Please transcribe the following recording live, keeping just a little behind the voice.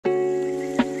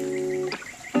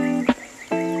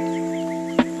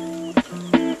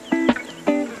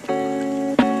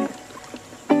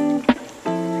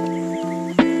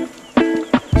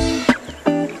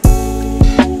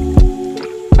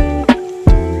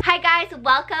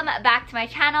welcome back to my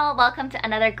channel. Welcome to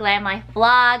another Glam Life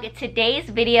vlog. Today's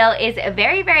video is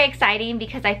very exciting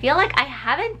because I feel like I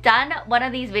haven't done one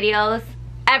of these videos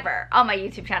ever on my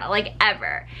YouTube channel, like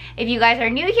ever. If you guys are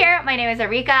new here, my name is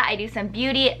Arika. I do some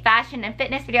beauty, fashion, and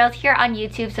fitness videos here on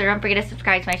YouTube, so don't forget to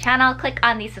subscribe to my channel. Click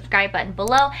on the subscribe button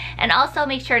below, and also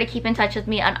make sure to keep in touch with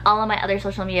me on all of my other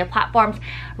social media platforms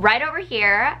right over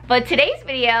here. But today's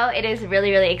video, it is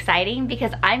really exciting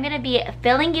because I'm gonna be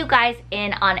filling you guys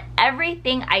in on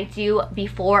everything I do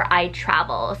before I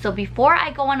travel. So before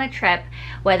I go on a trip,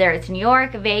 whether it's New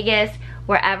York, Vegas,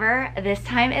 wherever, this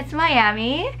time it's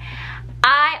Miami,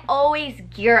 I always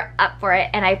gear up for it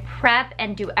and I prep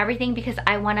and do everything because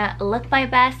I want to look my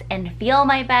best and feel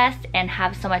my best and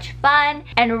have so much fun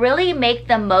and really make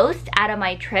the most out of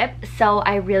my trip. So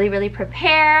I really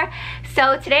prepare.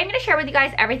 So today I'm going to share with you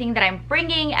guys everything that I'm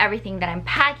bringing, everything that I'm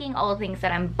packing, all the things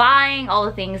that I'm buying, all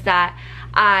the things that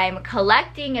I'm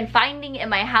collecting and finding in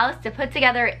my house to put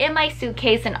together in my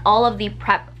suitcase and all of the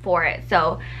prep for it.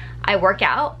 So I work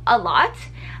out a lot.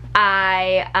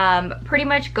 I pretty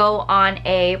much go on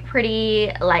a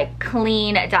pretty like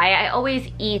clean diet. I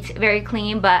always eat very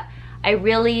clean, but I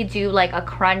really do like a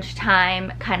crunch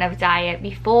time kind of diet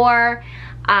before.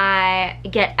 I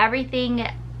get everything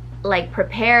like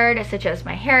prepared, such as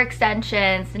my hair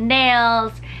extensions,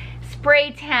 nails,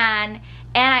 spray tan,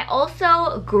 and I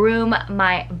also groom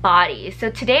my body. So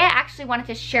today I actually wanted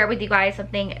to share with you guys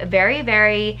something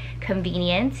very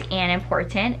convenient and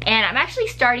important. And I'm actually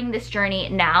starting this journey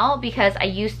now because I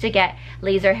used to get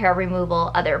laser hair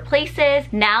removal other places.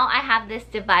 Now I have this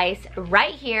device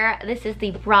right here. This is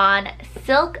the BRAUN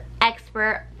Silk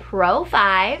Expert Pro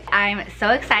 5. I'm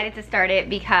so excited to start it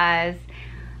because,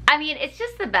 I mean, it's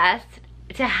just the best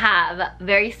to have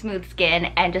very smooth skin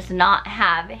and just not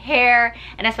have hair,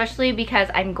 and especially because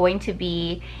I'm going to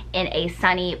be in a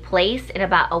sunny place in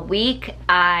about a week.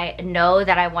 I know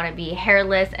that I want to be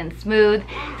hairless and smooth,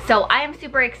 so I am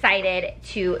super excited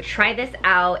to try this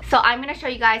out. So I'm going to show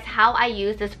you guys how I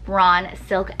use this BRAUN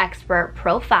Silk Expert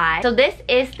Pro 5. So this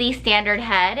is the standard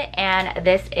head and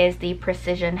this is the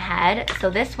precision head. So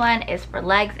this one is for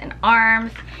legs and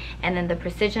arms, and then the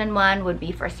precision one would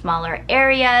be for smaller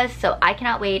areas. So I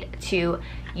cannot wait to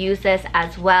use this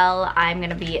as well. I'm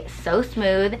gonna be so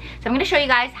smooth. So I'm gonna show you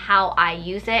guys how I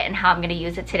use it and how I'm gonna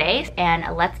use it today,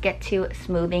 and let's get to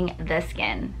smoothing the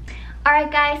skin.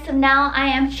 Alright guys, so now I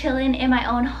am chilling in my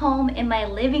own home in my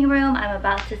living room. I'm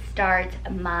about to start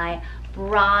my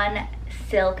BRAUN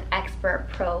Silk Expert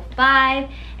Pro 5,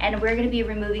 and we're gonna be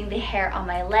removing the hair on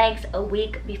my legs a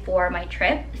week before my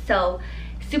trip. So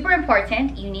super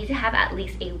important, you need to have at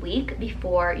least a week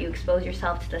before you expose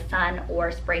yourself to the sun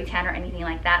or spray tan or anything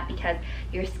like that, because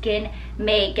your skin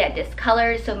may get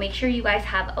discolored. So make sure you guys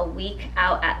have a week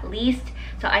out at least.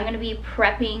 So I'm going to be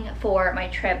prepping for my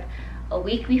trip a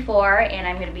week before, and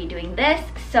I'm going to be doing this.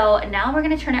 So now we're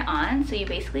going to turn it on. So you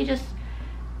basically just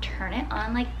turn it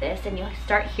on like this and you'll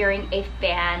start hearing a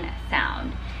fan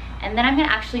sound. And then I'm going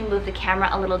to actually move the camera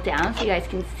a little down so you guys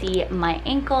can see my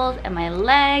ankles and my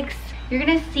legs. You're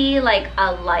gonna see like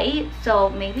a light, so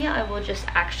maybe I will just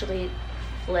actually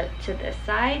flip to this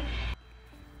side.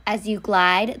 As you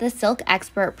glide the Silk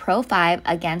Expert Pro 5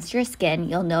 against your skin,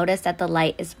 you'll notice that the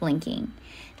light is blinking.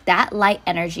 That light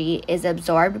energy is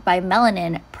absorbed by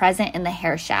melanin present in the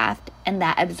hair shaft, and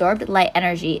that absorbed light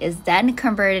energy is then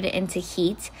converted into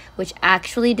heat, which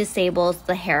actually disables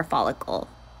the hair follicle.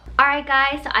 Alright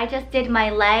guys, so I just did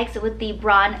my legs with the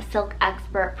BRAUN Silk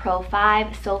Expert Pro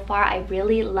 5. So far, I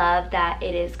really love that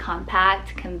it is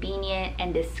compact, convenient,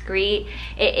 and discreet.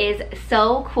 It is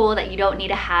so cool that you don't need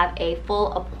to have a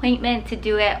full appointment to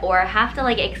do it or have to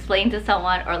like explain to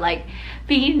someone or like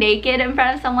be naked in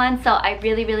front of someone. So I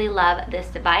really love this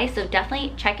device. So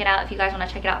definitely check it out if you guys want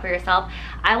to check it out for yourself.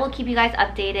 I will keep you guys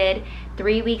updated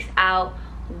 3 weeks out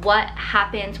what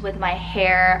happens with my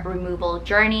hair removal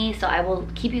journey. So I will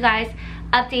keep you guys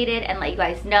updated and let you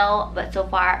guys know, but so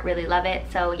far really love it.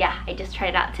 So yeah, I just tried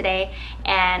it out today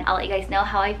and I'll let you guys know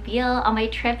how I feel on my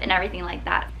trip and everything like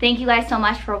that. Thank you guys so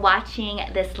much for watching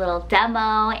this little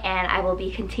demo, and I will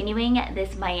be continuing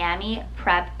this Miami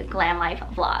prep glam life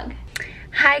vlog.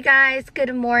 Hi guys,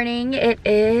 good morning. It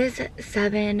is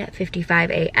 7:55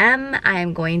 a.m. I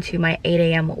am going to my 8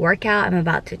 a.m. workout. I'm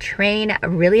about to train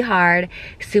really hard.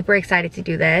 Super excited to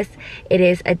do this. It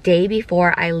is a day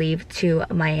before I leave to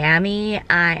Miami.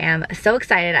 I am so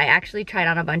excited. I actually tried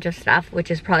on a bunch of stuff, which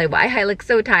is probably why I look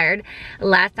so tired.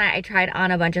 Last night I tried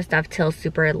on a bunch of stuff till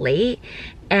super late,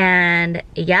 and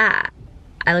yeah,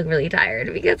 I look really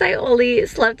tired because I only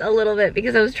slept a little bit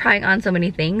because I was trying on so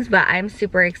many things, but I'm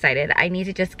super excited. I need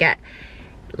to just get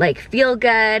like feel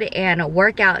good and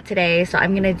work out today. So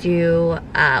I'm gonna do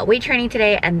weight training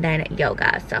today and then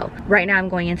yoga. So right now I'm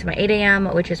going into my 8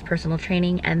 a.m. which is personal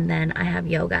training, and then I have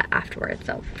yoga afterwards.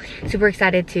 So super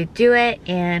excited to do it,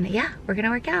 and yeah, we're gonna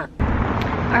work out.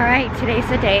 All right, today's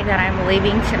the day that I'm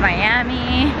leaving to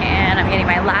Miami, and I'm getting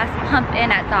my last pump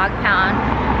in at Dog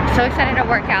Pound. So excited to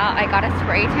work out. I got a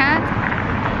spray tan.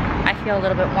 I feel a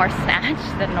little bit more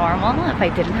snatched than normal if I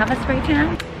didn't have a spray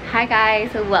tan. Hi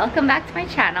guys, welcome back to my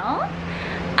channel.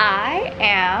 I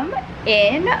am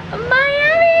in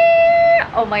Miami.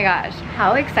 Oh my gosh,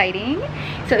 how exciting.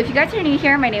 So if you guys are new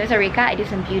here, my name is Arika. I do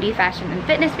some beauty, fashion, and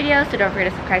fitness videos, so don't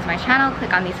forget to subscribe to my channel.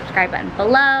 Click on the subscribe button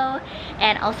below,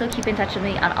 and also keep in touch with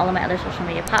me on all of my other social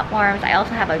media platforms. I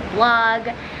also have a blog.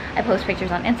 I post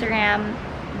pictures on Instagram,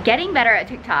 getting better at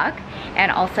TikTok,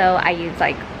 and also I use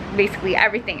like basically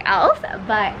everything else.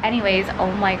 But anyways,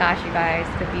 oh my gosh, you guys,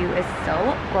 the view is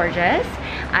so gorgeous.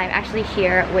 I'm actually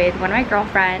here with one of my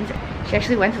girlfriends. She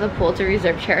actually went to the pool to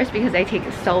reserve chairs because they take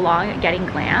so long getting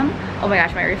glam. Oh my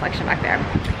gosh, my reflection back there.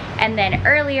 And then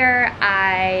earlier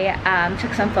I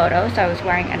took some photos. So I was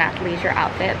wearing an athleisure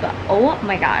outfit, but oh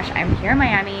my gosh, I'm here in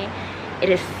Miami. It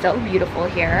is so beautiful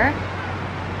here.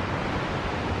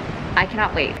 I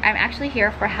cannot wait. I'm actually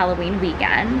here for Halloween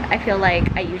weekend. I feel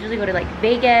like I usually go to like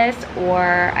Vegas or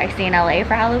I stay in LA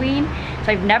for Halloween.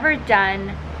 So I've never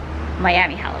done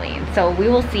Miami Halloween. So we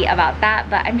will see about that,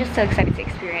 but I'm just so excited to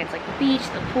experience like the beach,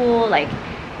 the pool, like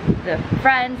the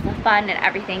friends, the fun, and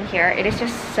everything here. It is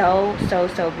just so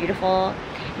beautiful.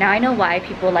 Now I know why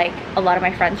people, like a lot of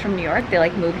my friends from New York, they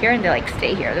like move here and they like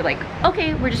stay here. They're like,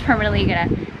 okay, we're just permanently gonna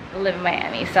live in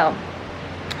Miami. So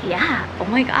yeah, oh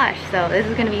my gosh, so this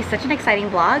is gonna be such an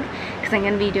exciting vlog because I'm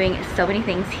gonna be doing so many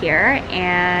things here.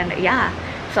 And yeah,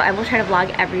 so I will try to vlog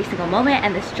every single moment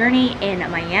and this journey in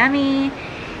Miami.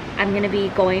 I'm gonna be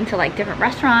going to like different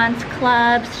restaurants,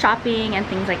 clubs, shopping, and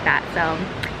things like that. So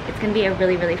it's gonna be a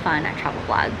really fun travel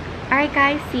vlog. All right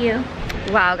guys, see you.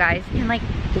 Wow guys, you can like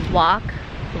walk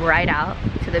right out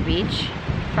to the beach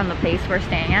from the place we're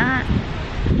staying at.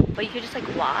 But you could just like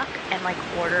walk and like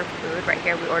order food right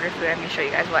here. We ordered food. I'm gonna show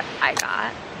you guys what I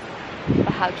got.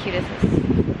 But how cute is this?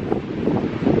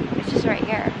 It's just right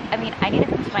here. I mean, I need to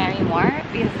come to Miami more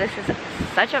because this is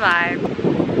such a vibe.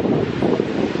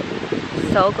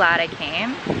 So glad I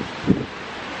came.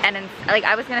 And then, like,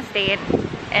 I was gonna stay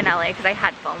in LA because I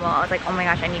had FOMO. I was like, oh my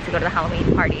gosh, I need to go to the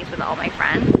Halloween parties with all my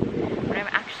friends. But I'm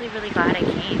actually really glad I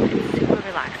came. It's super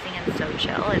relaxing and so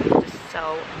chill. It's just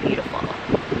so beautiful.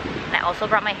 And I also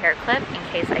brought my hair clip in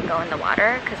case I go in the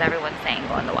water because everyone's saying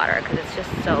go in the water because it's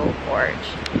just so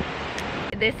gorge.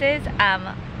 This is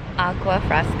Aqua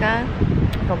Fresca,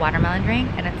 the watermelon drink,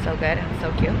 and it's so good and it's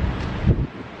so cute.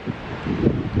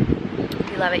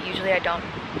 I love it. Usually I don't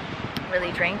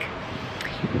really drink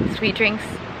sweet drinks,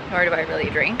 nor do I really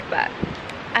drink, but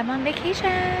I'm on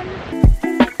vacation.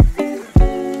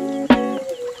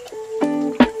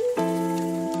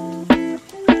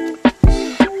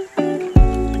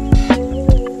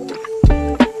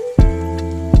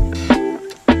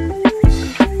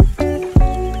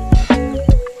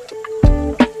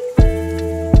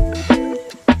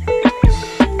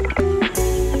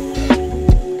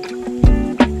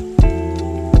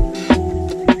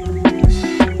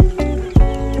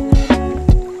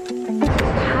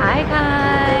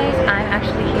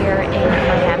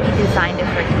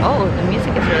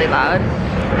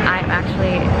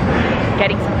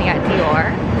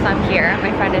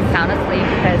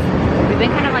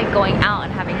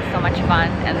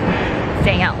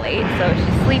 Staying out late, so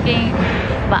she's sleeping,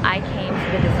 but I came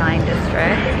to the design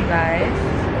district, you guys.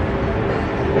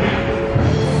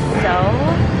 So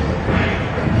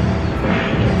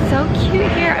cute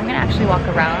here. I'm gonna actually walk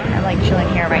around. I'm like chilling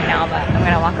here right now, but I'm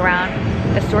gonna walk around.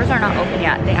 The stores are not open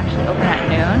yet. They actually open at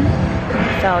noon.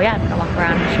 So yeah, I'm gonna walk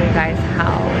around and show you guys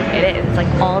how it is. It's like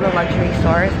all the luxury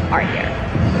stores are here.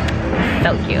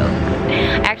 So cute.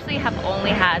 I actually have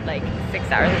only had like 6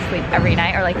 hours of sleep every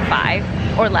night, or like 5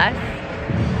 or less.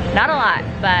 Not a lot,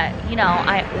 but you know,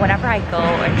 whenever I go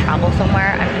and travel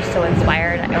somewhere, I'm just so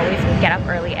inspired. I always get up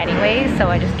early anyway, so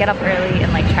I just get up early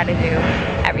and like try to do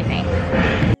everything.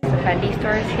 The Fendi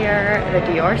store is here, the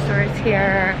Dior store is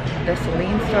here, the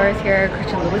Celine store is here,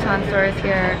 Christian Louboutin store is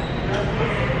here,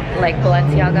 like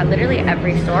Balenciaga, literally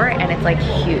every store, and it's like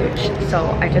huge.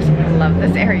 So I just love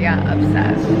this area,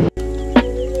 obsessed.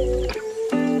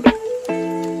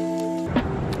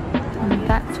 And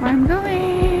that's where I'm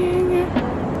going.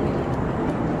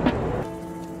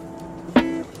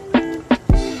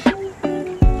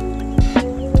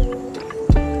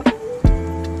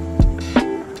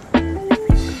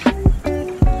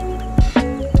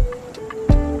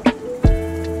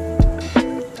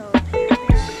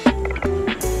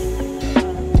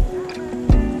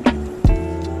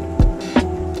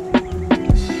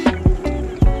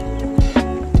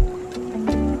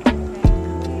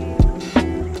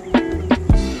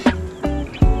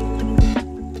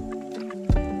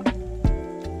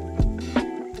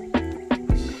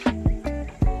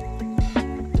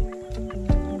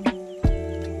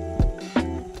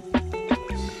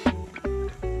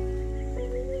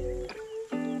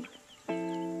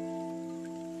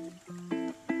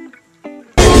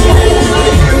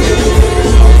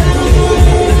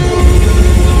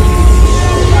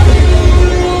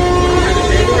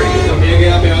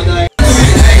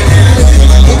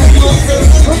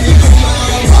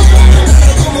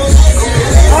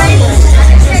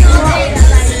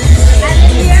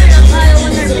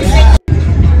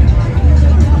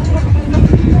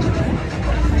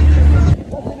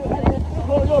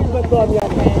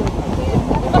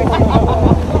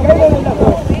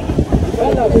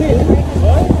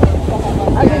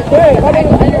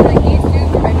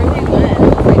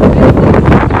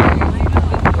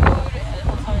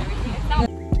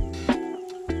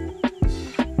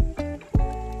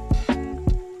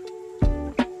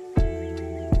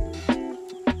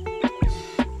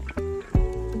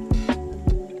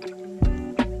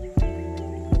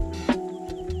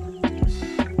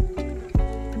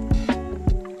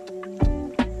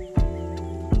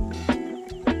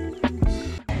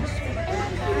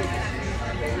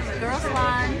 girl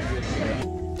salon.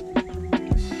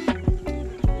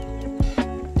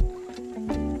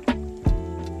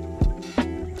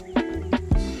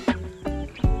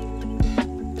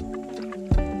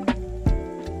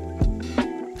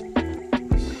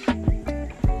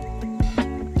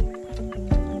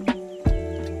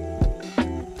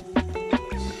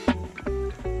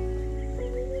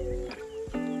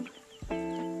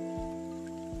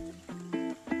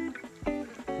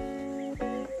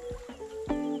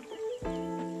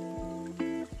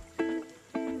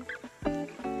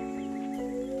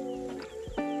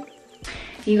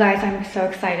 You guys, I'm so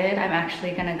excited. I'm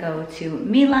actually gonna go to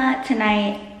Mila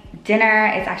tonight. Dinner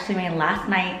is actually my last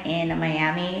night in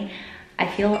Miami. I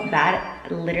feel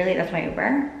bad, literally that's my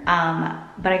Uber.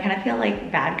 But I kind of feel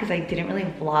like bad because I didn't really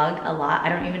vlog a lot. I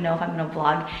don't even know if I'm gonna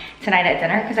vlog tonight at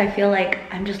dinner because I feel like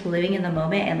I'm just living in the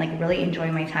moment and like really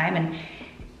enjoying my time. And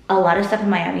a lot of stuff in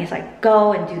Miami is like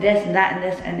go and do this and that and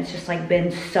this, and it's just like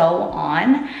been so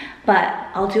on. But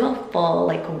I'll do a full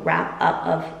like wrap up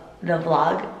of the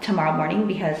vlog tomorrow morning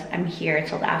because I'm here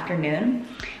till the afternoon.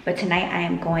 But tonight I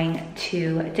am going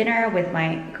to dinner with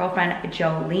my girlfriend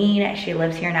Jolene. She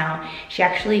lives here now. She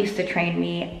actually used to train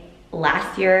me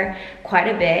last year quite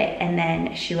a bit, and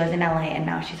then she was in LA and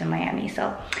now she's in Miami.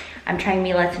 So I'm trying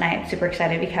Mila tonight. Super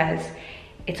excited because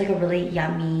it's like a really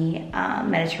yummy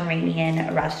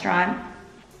Mediterranean restaurant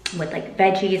with like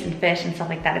veggies and fish and stuff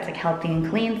like that. It's like healthy and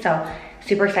clean, so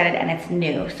super excited, and it's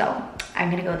new. So I'm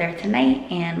gonna go there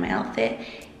tonight, and my outfit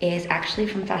is actually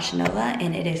from Fashion Nova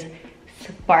and it is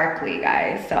sparkly,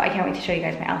 guys. So I can't wait to show you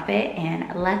guys my outfit,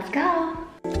 and let's go.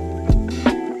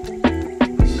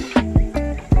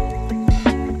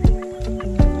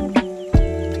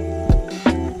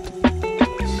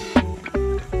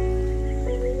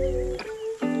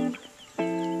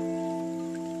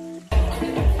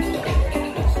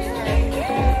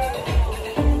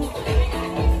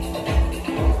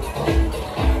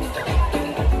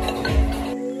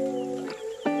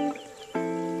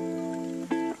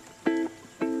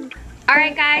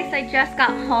 Alright guys, I just got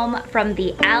home from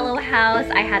the Aloe house.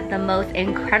 I had the most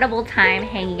incredible time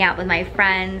hanging out with my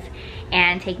friends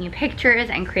and taking pictures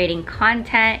and creating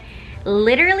content.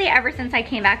 Literally ever since I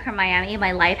came back from Miami,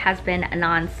 my life has been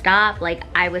non-stop. Like,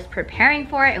 I was preparing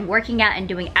for it and working out and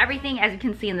doing everything. As you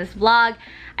can see in this vlog,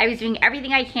 I was doing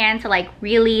everything I can to like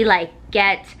really like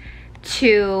get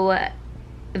to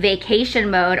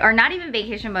vacation mode, or not even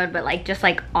vacation mode, but like just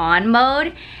like on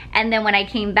mode. And then when I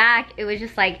came back, it was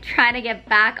just like trying to get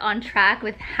back on track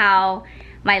with how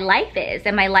my life is.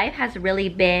 And my life has really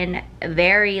been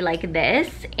very like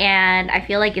this, and I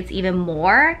feel like it's even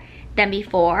more than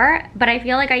before. But I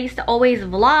feel like I used to always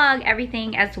vlog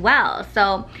everything as well,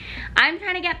 so I'm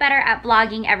trying to get better at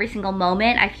vlogging every single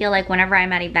moment. I feel like whenever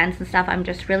I'm at events and stuff, I'm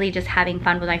just really just having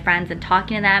fun with my friends and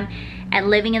talking to them and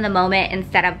living in the moment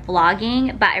instead of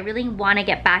vlogging. But I really want to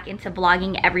get back into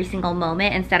vlogging every single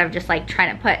moment instead of just like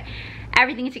trying to put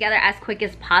everything together as quick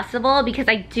as possible, because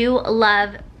I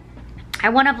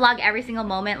want to vlog every single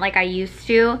moment like I used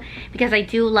to, because I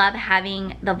do love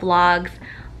having the vlogs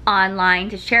online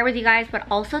to share with you guys, but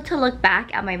also to look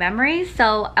back at my memories.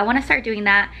 So I want to start doing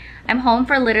that. I'm home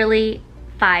for literally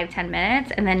 5-10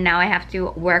 minutes, and then now I have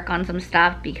to work on some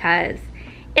stuff because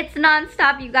it's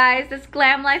non-stop, you guys. This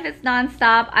glam life is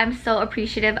non-stop. I'm so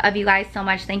appreciative of you guys so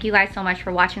much. Thank you guys so much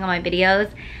for watching all my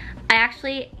videos. I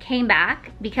actually came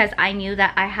back because I knew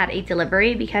that I had a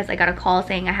delivery, because I got a call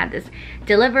saying I had this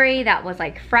delivery that was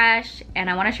like fresh, and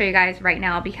I want to show you guys right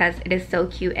now because it is so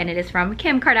cute, and it is from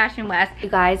Kim Kardashian West. You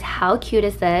guys, how cute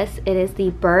is this? It is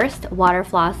the Burst Water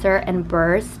Flosser and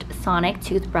Burst Sonic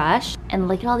Toothbrush, and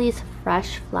look at all these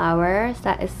fresh flowers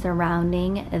that is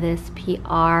surrounding this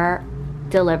PR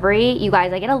delivery. You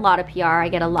guys, I get a lot of PR, I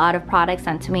get a lot of products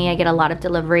sent to me, I get a lot of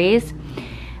deliveries,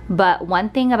 but one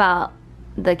thing about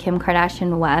the Kim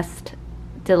Kardashian West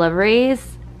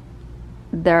deliveries,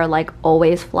 they're like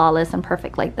always flawless and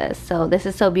perfect like this. So this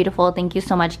is so beautiful. Thank you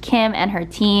so much, Kim and her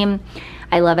team.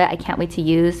 I love it. I can't wait to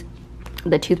use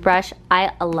the toothbrush.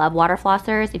 I love water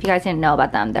flossers. If you guys didn't know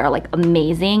about them, they're like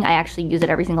amazing. I actually use it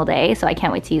every single day, so I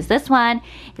can't wait to use this one.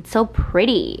 It's so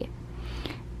pretty.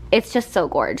 It's just so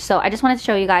gorgeous. So I just wanted to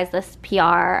show you guys this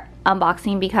PR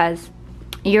unboxing because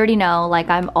you already know, like,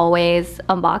 I'm always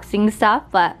unboxing stuff,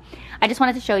 but I just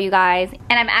wanted to show you guys.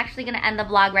 And I'm actually gonna end the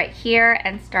vlog right here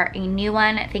and start a new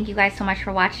one. Thank you guys so much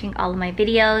for watching all of my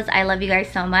videos. I love you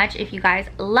guys so much. If you guys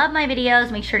love my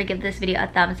videos, make sure to give this video a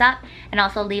thumbs up and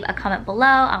also leave a comment below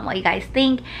on what you guys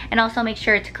think. And also make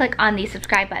sure to click on the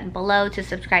subscribe button below to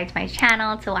subscribe to my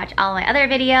channel to watch all my other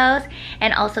videos.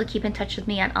 And also keep in touch with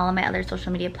me on all of my other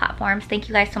social media platforms. Thank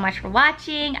you guys so much for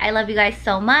watching. I love you guys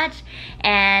so much.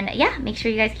 And yeah, make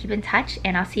sure you guys keep in touch,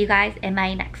 and I'll see you guys in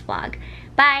my next vlog.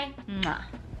 Bye.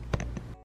 Mwah.